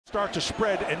Start to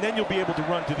spread, and then you'll be able to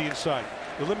run to the inside.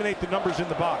 Eliminate the numbers in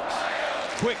the box.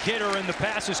 Quick hitter, and the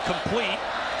pass is complete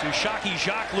to Shockey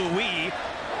Jacques Louis,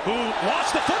 who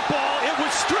lost the football. It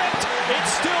was stripped.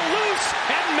 It's still loose,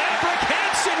 and Maverick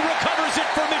Hansen recovers it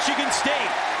for Michigan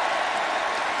State.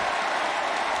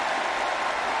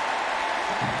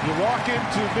 You walk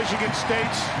into Michigan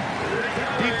State's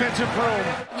defensive room.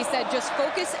 He said just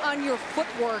focus on your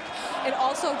footwork and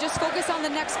also just focus on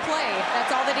the next play.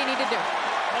 That's all that he needed to do.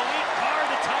 Malik Carr,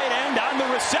 the tight end, on the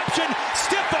reception.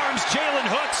 Stiff arms Jalen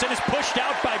Hooks and is pushed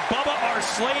out by Bubba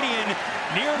Arslanian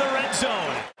near the red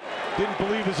zone. Didn't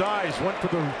believe his eyes. Went for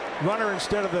the runner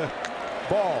instead of the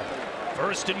ball.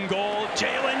 First and goal,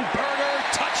 Jalen Berger,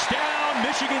 touchdown,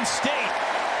 Michigan State.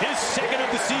 His second of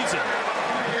the season.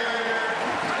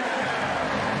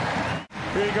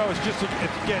 Here you go. It's just,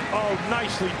 again, oh,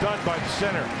 nicely done by the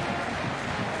center.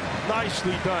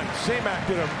 Nicely done. Samac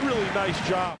did a really nice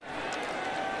job.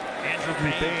 Andrew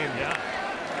Payne, yeah.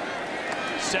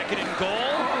 Second and goal.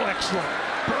 Oh, excellent.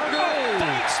 Berger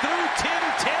fights through Tim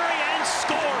Terry and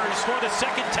scores for the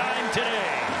second time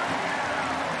today.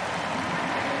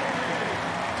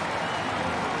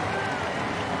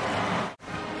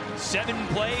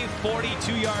 Seven-play,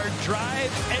 42-yard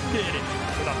drive ended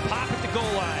with a pop at the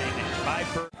goal line by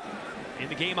Berger. In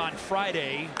the game on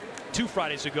Friday, 2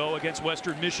 Fridays ago against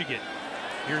Western Michigan.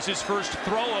 Here's his first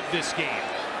throw of this game.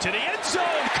 To the end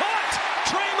zone, caught!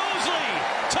 Trey Mosley,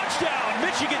 touchdown,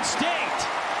 Michigan State.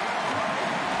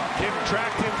 Kim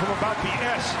tracked him from about the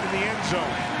S in the end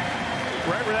zone.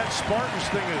 Right where that Spartans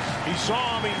thing is. He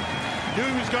saw him, he knew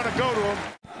he was going to go to him.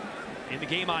 In the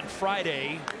game on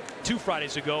Friday, 2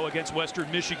 Fridays ago against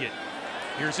Western Michigan.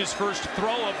 Here's his first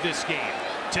throw of this game.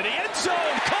 To the end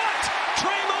zone, caught!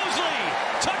 Trey Mosley,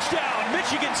 touchdown,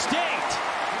 Michigan State.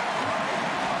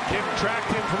 Kim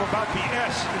tracked him from about the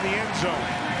S in the end zone.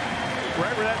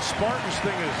 Right where that Spartans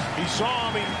thing is. He saw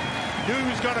him, he knew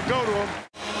he was going to go to him.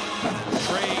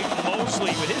 Trey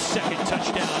Mosley with his second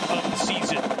touchdown of the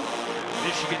season.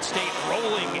 Michigan State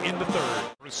rolling in the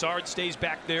third. Broussard stays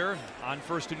back there on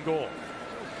first and goal.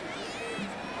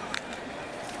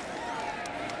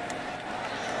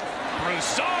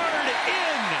 Broussard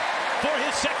in for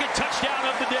his second touchdown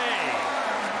of the day.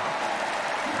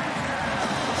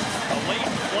 A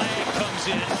late flag comes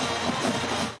in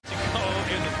to go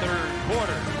in the third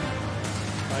quarter.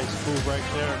 Nice move right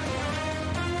there.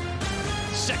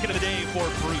 Second of the day for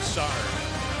Broussard.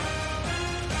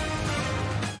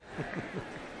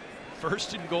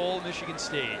 First and goal, Michigan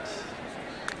State.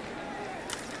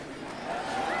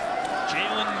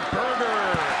 Jalen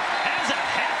Berger has a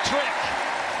hat trick.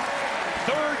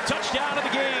 Third touchdown of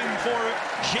the game for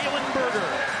Jalen Berger.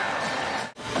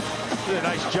 Did a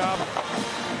nice job.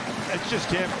 It's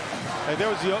just him. And there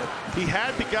was he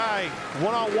had the guy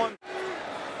one-on-one.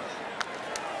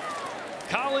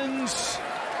 Collins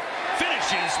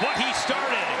finishes what he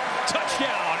started.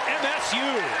 Touchdown,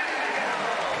 MSU.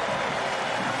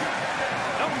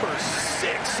 Number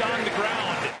 6 on the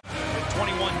ground. With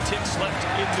 21 ticks left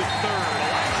in the third.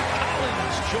 Elijah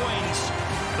Collins joins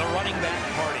the running back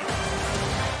party.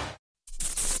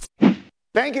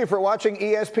 Thank you for watching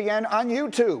ESPN on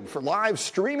YouTube. For live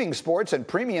streaming sports and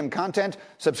premium content,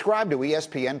 subscribe to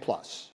ESPN+.